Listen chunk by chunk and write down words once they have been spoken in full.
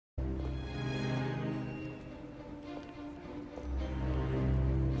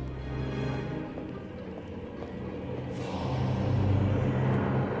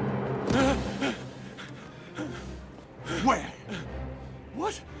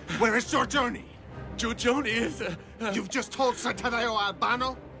Where is Giorgione? Giorgione is... You've just told Sir Taddeo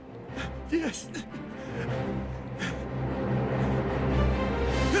Albano? Yes.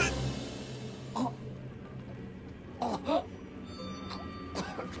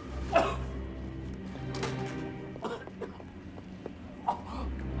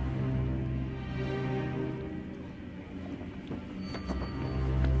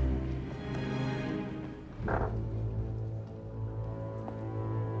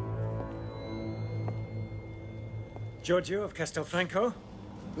 Giorgio of Castelfranco?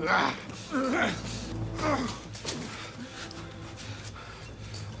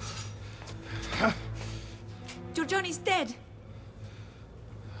 Giorgione's dead.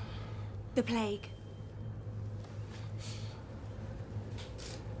 The plague.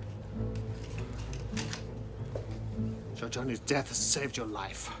 Giorgione's death has saved your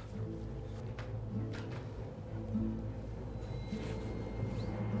life.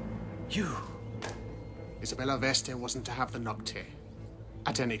 You? Isabella Veste wasn't to have the nocte.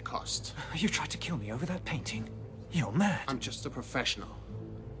 At any cost. You tried to kill me over that painting. You're mad. I'm just a professional.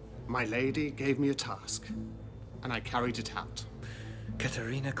 My lady gave me a task, and I carried it out.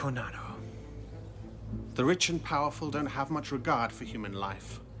 Caterina Cornaro. The rich and powerful don't have much regard for human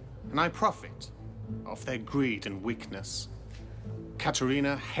life, and I profit off their greed and weakness.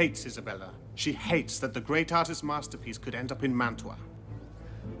 Caterina hates Isabella. She hates that the great artist's masterpiece could end up in Mantua.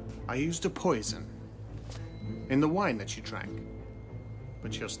 I used a poison in the wine that she drank,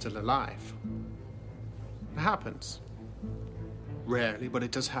 but you're still alive. It happens. Rarely, but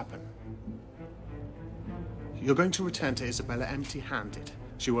it does happen. You're going to return to Isabella empty-handed.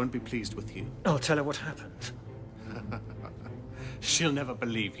 She won't be pleased with you. I'll tell her what happened. She'll never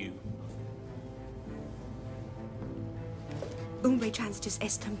believe you. Umbre transitus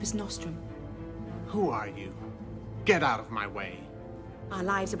est tempus nostrum. Who are you? Get out of my way. Our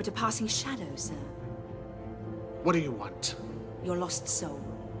lives are but a passing shadow, sir. What do you want? Your lost soul.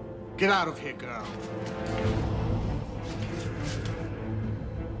 Get out of here, girl.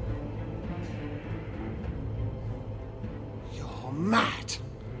 You're mad.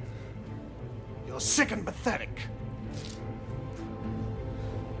 You're sick and pathetic.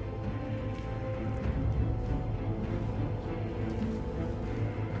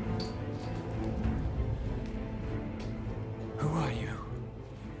 Who are you?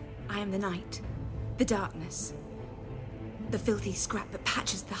 I am the night, the darkness, the filthy scrap that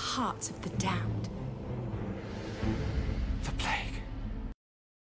patches the hearts of the damned.